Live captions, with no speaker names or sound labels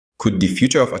Could the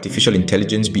future of artificial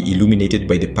intelligence be illuminated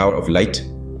by the power of light?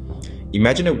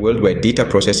 Imagine a world where data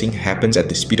processing happens at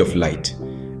the speed of light,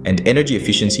 and energy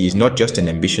efficiency is not just an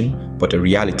ambition, but a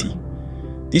reality.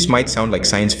 This might sound like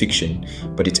science fiction,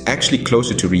 but it's actually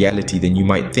closer to reality than you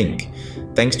might think,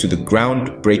 thanks to the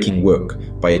groundbreaking work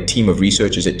by a team of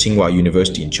researchers at Tsinghua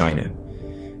University in China.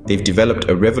 They've developed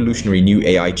a revolutionary new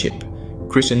AI chip,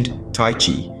 christened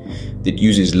Taichi, that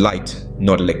uses light,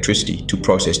 not electricity, to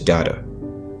process data.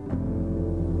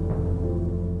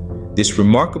 This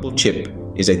remarkable chip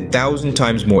is 1,000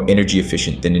 times more energy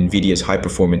efficient than Nvidia's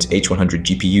high-performance H100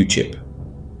 GPU chip.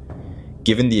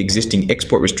 Given the existing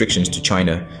export restrictions to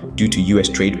China due to US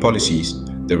trade policies,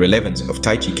 the relevance of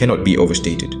Taichi cannot be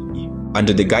overstated.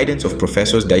 Under the guidance of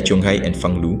professors Qionghai and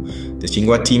Fang, the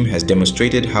Tsinghua team has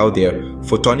demonstrated how their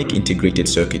photonic integrated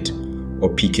circuit, or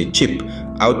PK chip,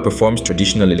 outperforms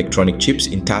traditional electronic chips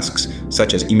in tasks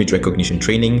such as image recognition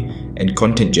training and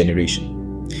content generation.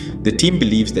 The team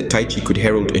believes that Taichi could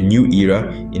herald a new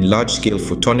era in large-scale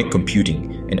photonic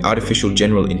computing and artificial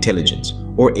general intelligence,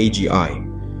 or AGI.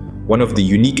 One of the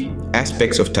unique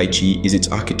aspects of Taichi is its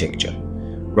architecture.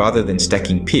 Rather than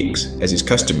stacking pigs, as is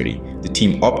customary, the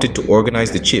team opted to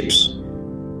organize the chips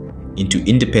into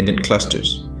independent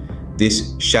clusters.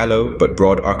 This shallow but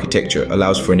broad architecture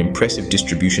allows for an impressive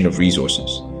distribution of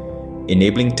resources,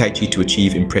 enabling Taichi to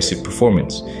achieve impressive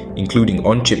performance, including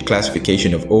on-chip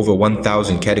classification of over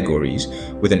 1,000 categories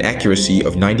with an accuracy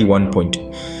of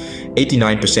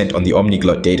 91.89% on the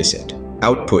Omniglot dataset.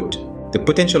 Output. The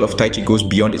potential of Taichi goes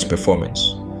beyond its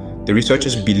performance. The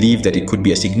researchers believe that it could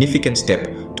be a significant step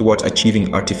towards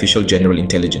achieving artificial general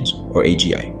intelligence, or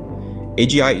AGI.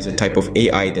 AGI is a type of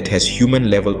AI that has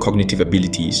human-level cognitive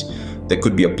abilities that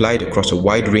could be applied across a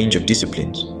wide range of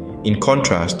disciplines. In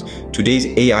contrast, today's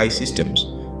AI systems,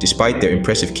 despite their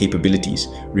impressive capabilities,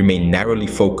 remain narrowly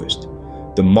focused.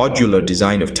 The modular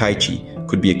design of Taichi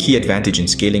could be a key advantage in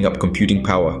scaling up computing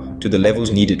power to the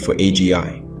levels needed for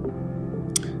AGI.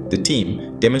 The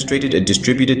team demonstrated a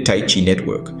distributed Taichi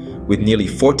network with nearly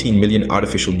 14 million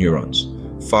artificial neurons,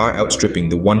 far outstripping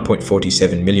the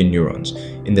 1.47 million neurons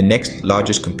in the next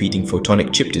largest competing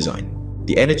photonic chip design.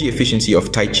 The energy efficiency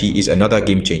of Taichi is another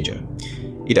game changer.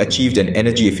 It achieved an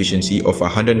energy efficiency of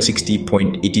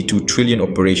 160.82 trillion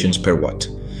operations per watt,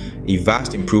 a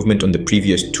vast improvement on the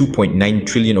previous 2.9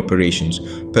 trillion operations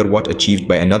per watt achieved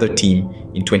by another team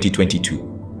in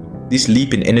 2022. This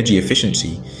leap in energy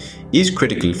efficiency is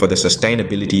critical for the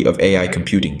sustainability of AI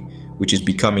computing, which is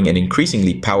becoming an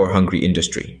increasingly power-hungry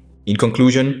industry. In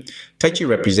conclusion, Taichi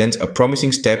represents a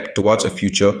promising step towards a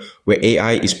future where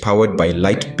AI is powered by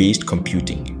light-based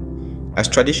computing. As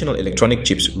traditional electronic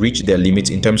chips reach their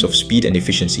limits in terms of speed and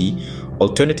efficiency,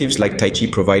 alternatives like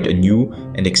Taichi provide a new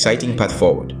and exciting path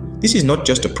forward. This is not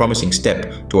just a promising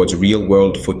step towards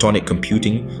real-world photonic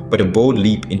computing, but a bold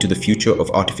leap into the future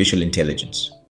of artificial intelligence.